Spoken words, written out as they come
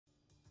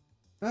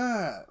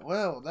Alright,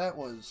 well, that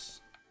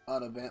was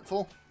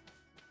uneventful.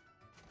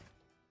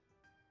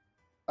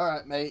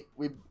 Alright, mate,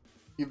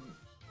 you've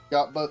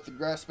got both the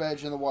grass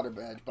badge and the water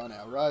badge by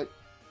now, right?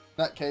 In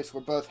that case, we're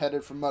both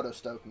headed for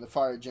Nuzlocke and the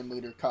fire gym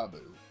leader,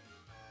 Kabu.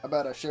 How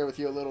about I share with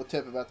you a little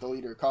tip about the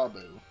leader,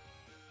 Kabu?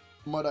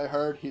 From what I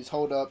heard, he's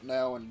holed up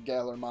now in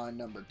Galar Mine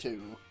No.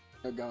 2.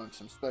 They're going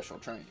some special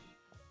training.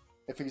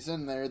 If he's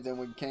in there, then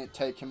we can't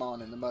take him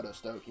on in the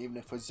Nuzlocke, even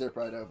if we zip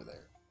right over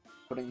there,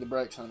 putting the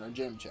brakes on our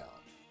gym challenge.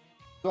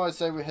 So I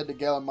say we head to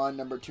Galar Mine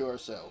No. 2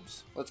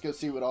 ourselves. Let's go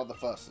see what all the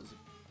fuss is.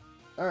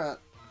 Alright.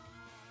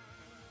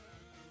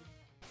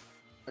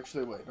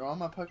 Actually, wait, are all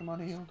my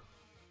Pokemon healed?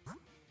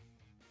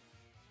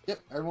 Yep,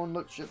 everyone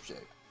looks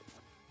shipshape.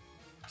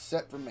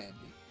 Except for Mandy.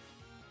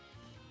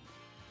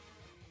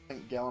 I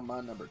think Galar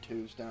Mine No.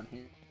 2 is down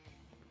here.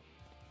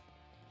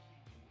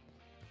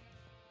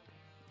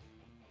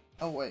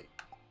 Oh, wait.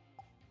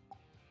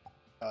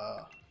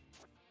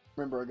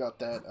 Remember I got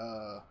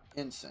that,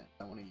 incense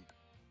I want to use.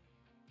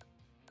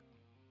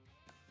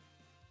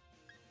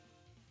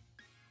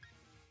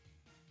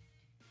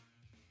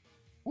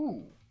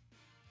 Ooh.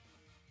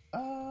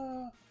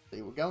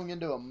 See, we're going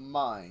into a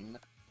mine.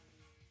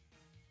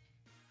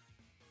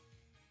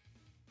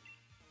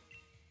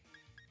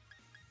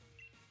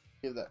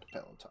 Give that to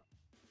Peloton.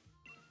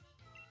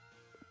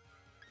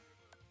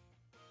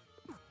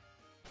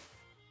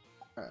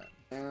 Alright,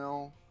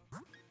 now.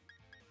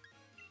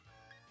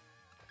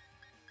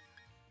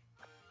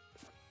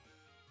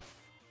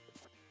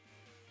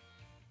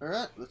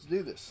 Alright, let's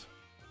do this.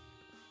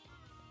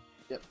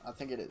 Yep, I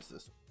think it is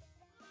this one.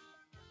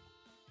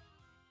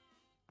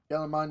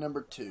 Galar Mine No.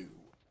 2.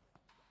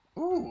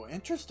 Ooh,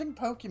 interesting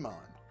Pokemon.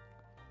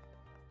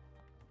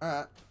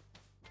 Alright.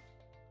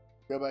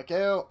 Go back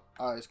out,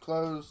 eyes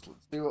closed,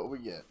 let's see what we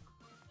get.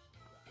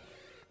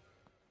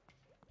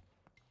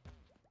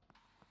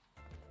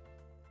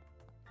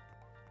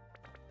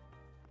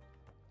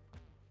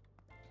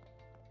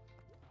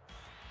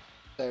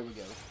 There we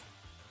go.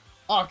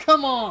 Oh,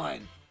 come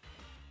on!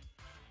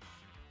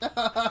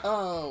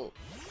 No!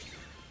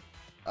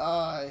 Oh,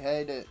 I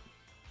hate it.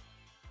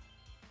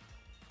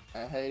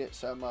 I hate it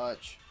so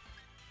much.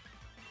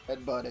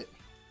 Headbutt it.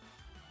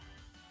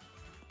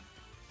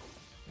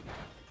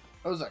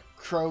 There was a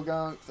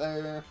Krogunk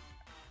there.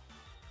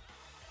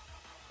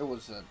 There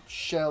was a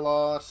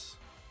Shellos.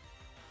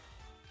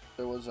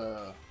 There was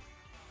a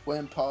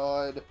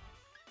Wimpod.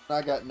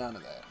 I got none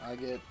of that. I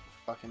get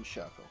fucking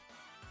Shuckle.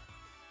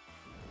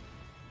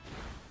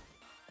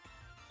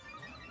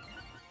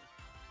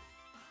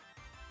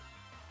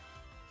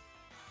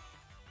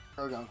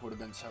 Krogunk would have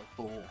been so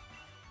cool.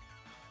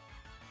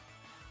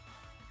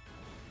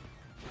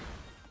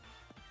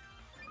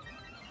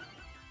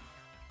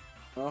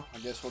 Well, I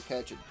guess we'll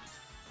catch it.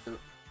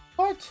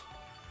 What?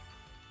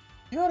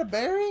 You had a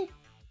berry?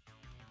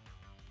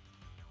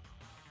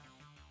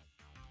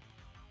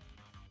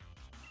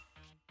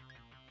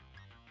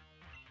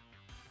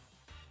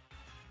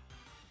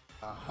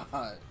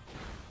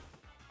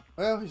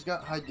 Well, he's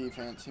got high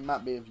defense. He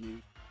might be of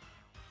use.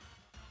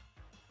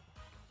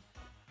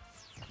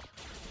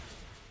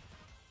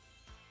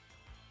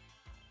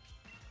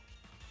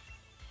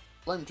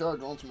 Flame charge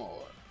once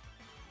more.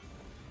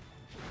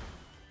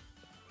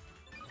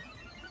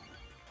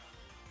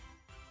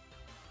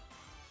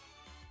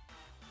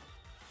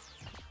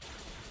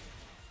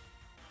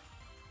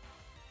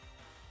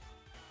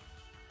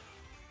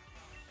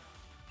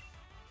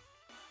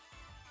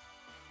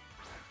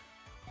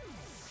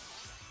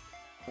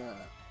 Alright.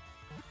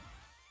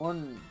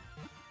 1,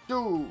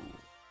 2,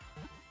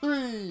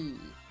 3.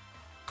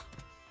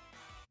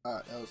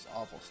 Alright, that was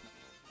awful snap.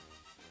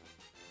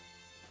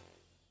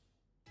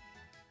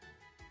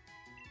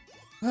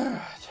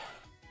 Alright.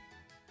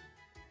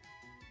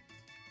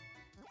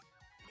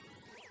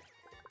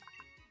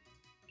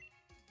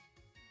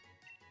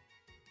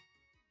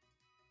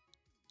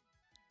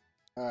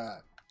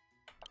 Alright.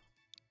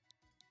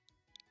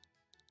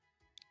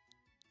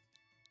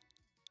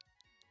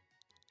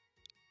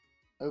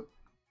 Oh,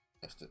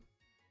 missed it.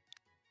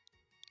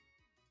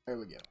 There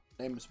we go.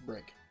 Name is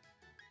Brick.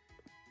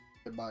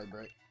 Goodbye,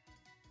 Brick.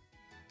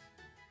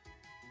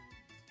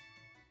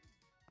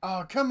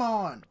 Oh, come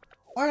on!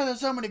 Why are there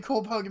so many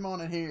cool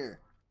Pokemon in here?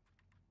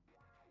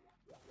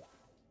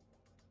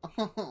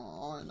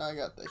 Oh, and I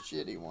got the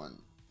shitty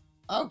one.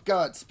 Oh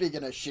god,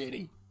 speaking of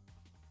shitty.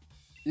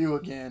 You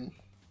again.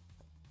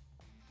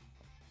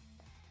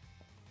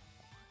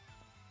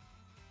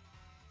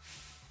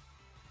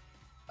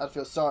 I'd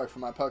feel sorry for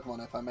my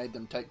Pokemon if I made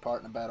them take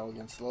part in a battle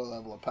against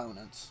low-level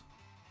opponents.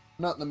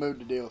 I'm not in the mood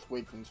to deal with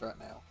weaklings right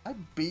now. I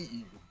beat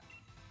you.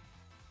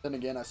 Then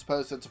again, I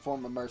suppose it's a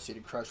form of mercy to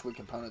crush weak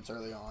opponents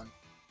early on.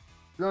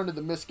 If you're under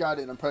the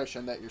misguided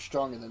impression that you're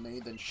stronger than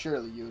me, then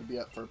surely you would be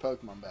up for a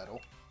Pokemon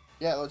battle.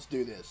 Yeah, let's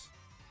do this.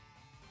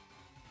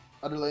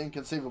 Utterly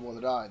inconceivable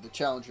that I, the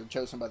challenger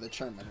chosen by the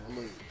chairman,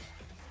 will lose.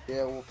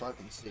 Yeah, we'll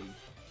fucking see.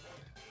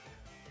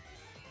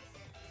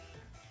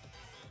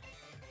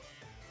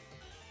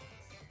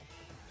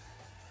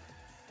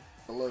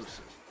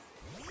 Colossus.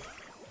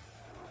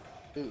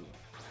 Ooh.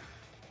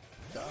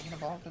 Dogging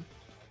evolved him?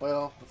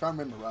 Well, if I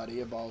remember right, he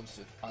evolves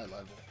at high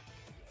level.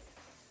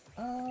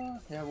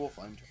 Yeah, we'll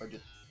flame charge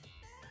it.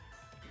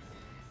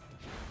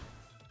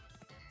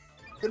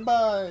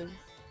 Goodbye!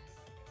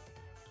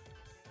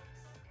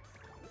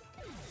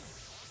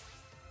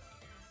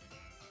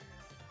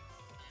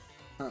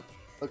 Huh.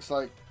 Looks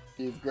like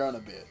you've grown a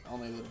bit.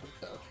 Only a little bit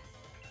though.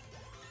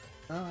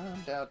 I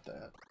doubt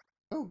that.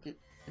 Oh, good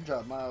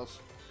job, Miles.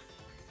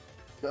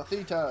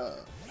 Gothita!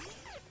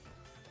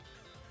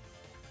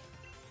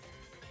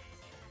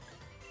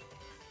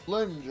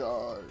 Flame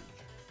charge!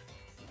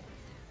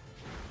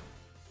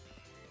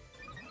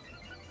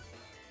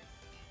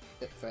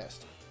 Get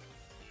faster.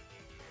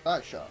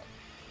 Eye shot.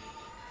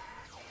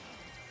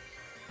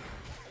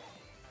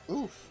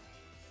 Oof.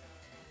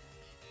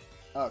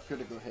 Oh,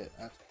 critical hit.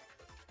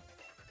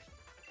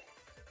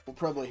 We'll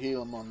probably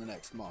heal him on the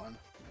next mon.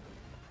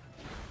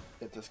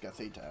 Get this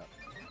Gothita out.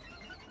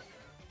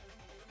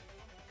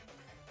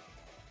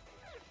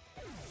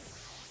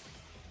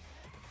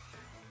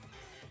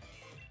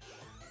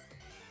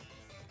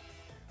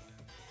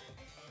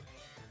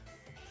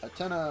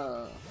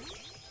 Atena!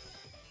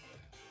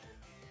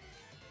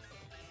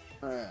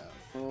 Alright,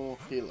 we'll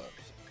heal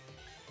ups.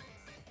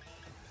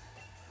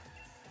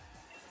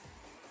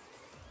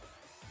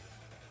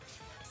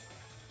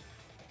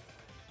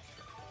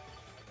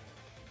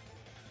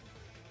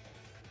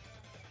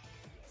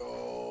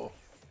 Oh,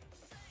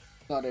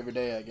 not every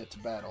day I get to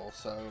battle,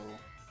 so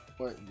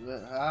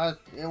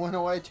it went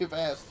away too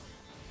fast.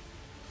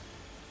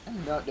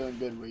 I'm not doing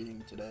good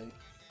reading today.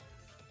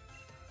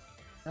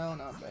 No,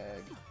 not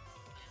bad.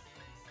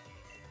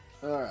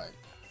 Alright,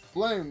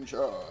 flame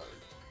charge.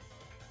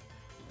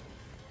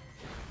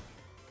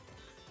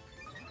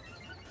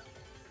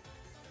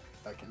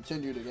 I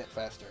continue to get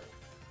faster.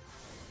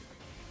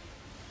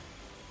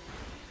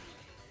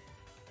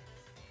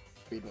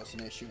 Speed was an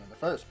issue in the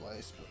first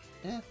place, but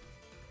yeah.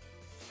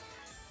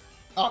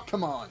 Oh,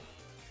 come on!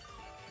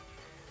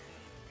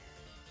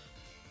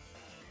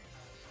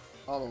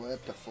 All the way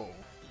up to full.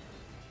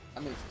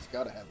 That means it's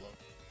gotta have low.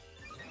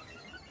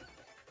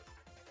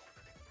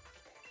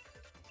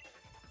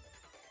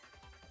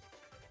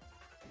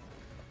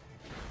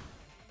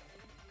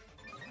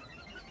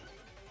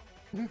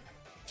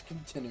 It's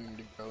continuing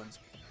to grow in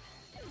speed.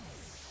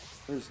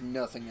 There's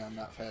nothing I'm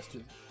not faster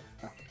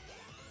than.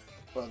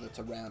 Well, that's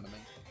around me.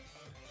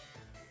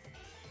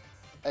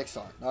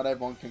 Excellent. Not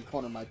everyone can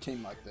corner my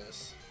team like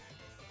this.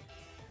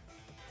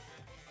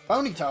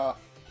 Ponyta!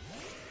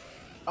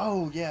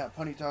 Oh, yeah,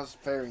 Ponyta's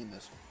fairying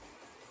this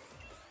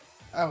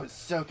one. I was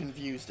so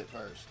confused at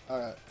first.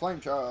 Alright,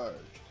 flame charge.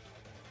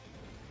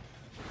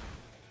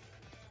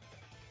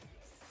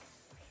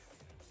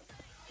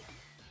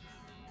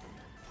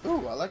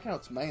 Ooh, I like how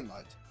it's main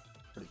lights.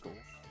 Pretty cool.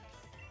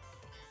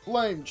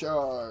 Flame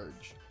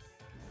charge.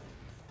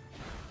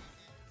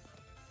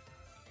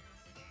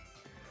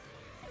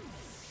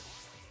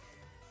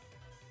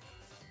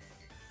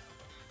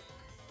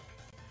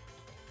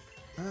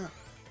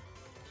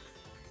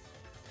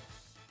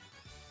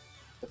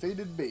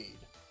 Defeated Bede.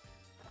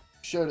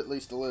 Showed at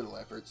least a little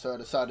effort, so I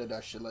decided I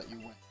should let you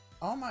win.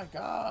 Oh my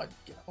god,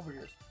 get over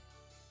here. At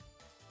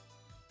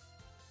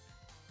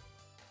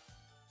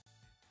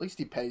least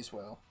he pays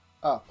well.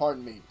 Ah,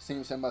 pardon me.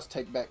 Seems I must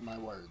take back my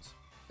words.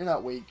 You're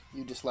not weak,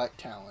 you just lack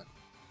talent.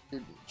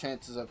 Your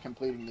chances of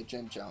completing the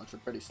gym challenge are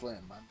pretty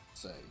slim, I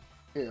must say.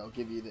 Here, I'll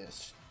give you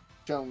this.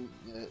 Show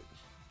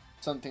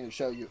something to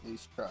show you at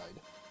least tried.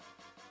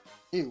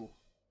 Ew.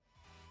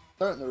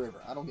 Throw it in the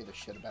river. I don't give a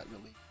shit about your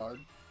lead card.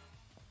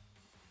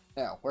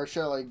 Now, where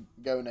shall I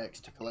go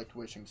next to collect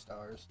wishing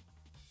stars?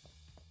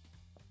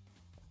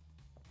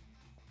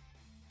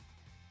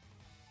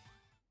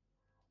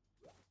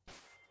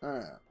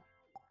 Alright.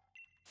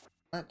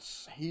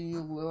 Let's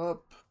heal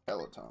up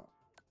Peloton.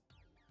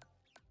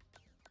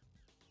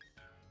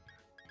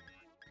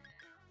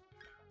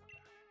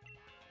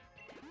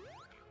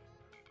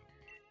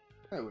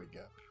 There we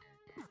go.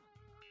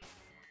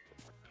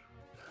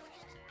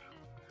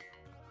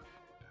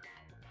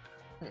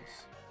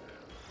 Yes.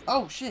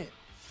 Oh shit!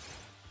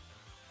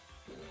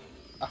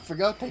 I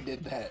forgot they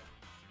did that.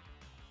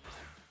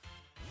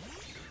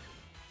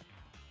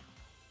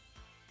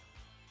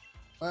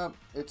 Well,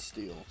 it's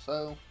steel,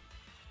 so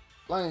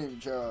flame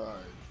charge.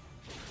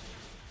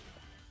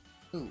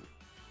 Ooh.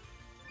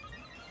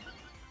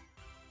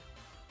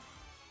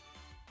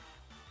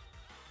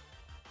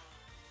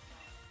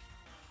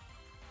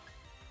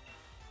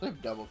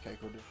 They've double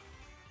cake will do.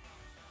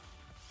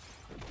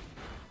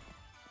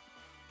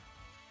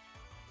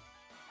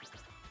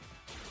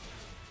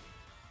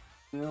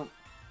 Yep.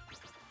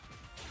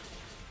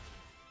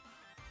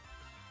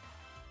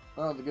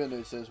 Well, the good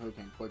news is we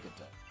can quick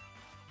attack.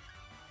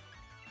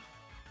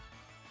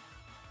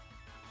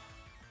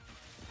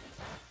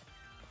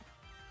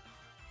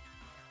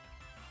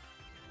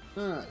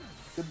 Alright,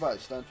 goodbye,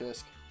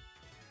 Stunfisk.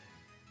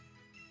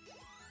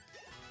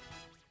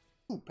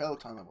 Ooh,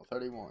 Peloton level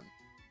 31.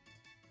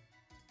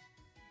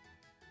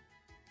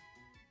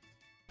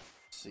 Let's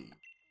see.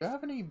 Do I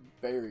have any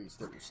berries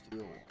that are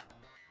steel?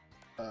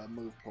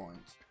 move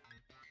points.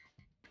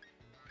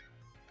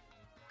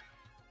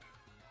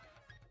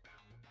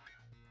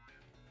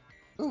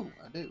 Ooh,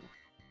 I do.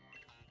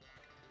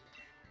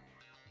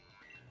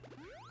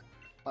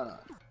 Why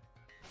not?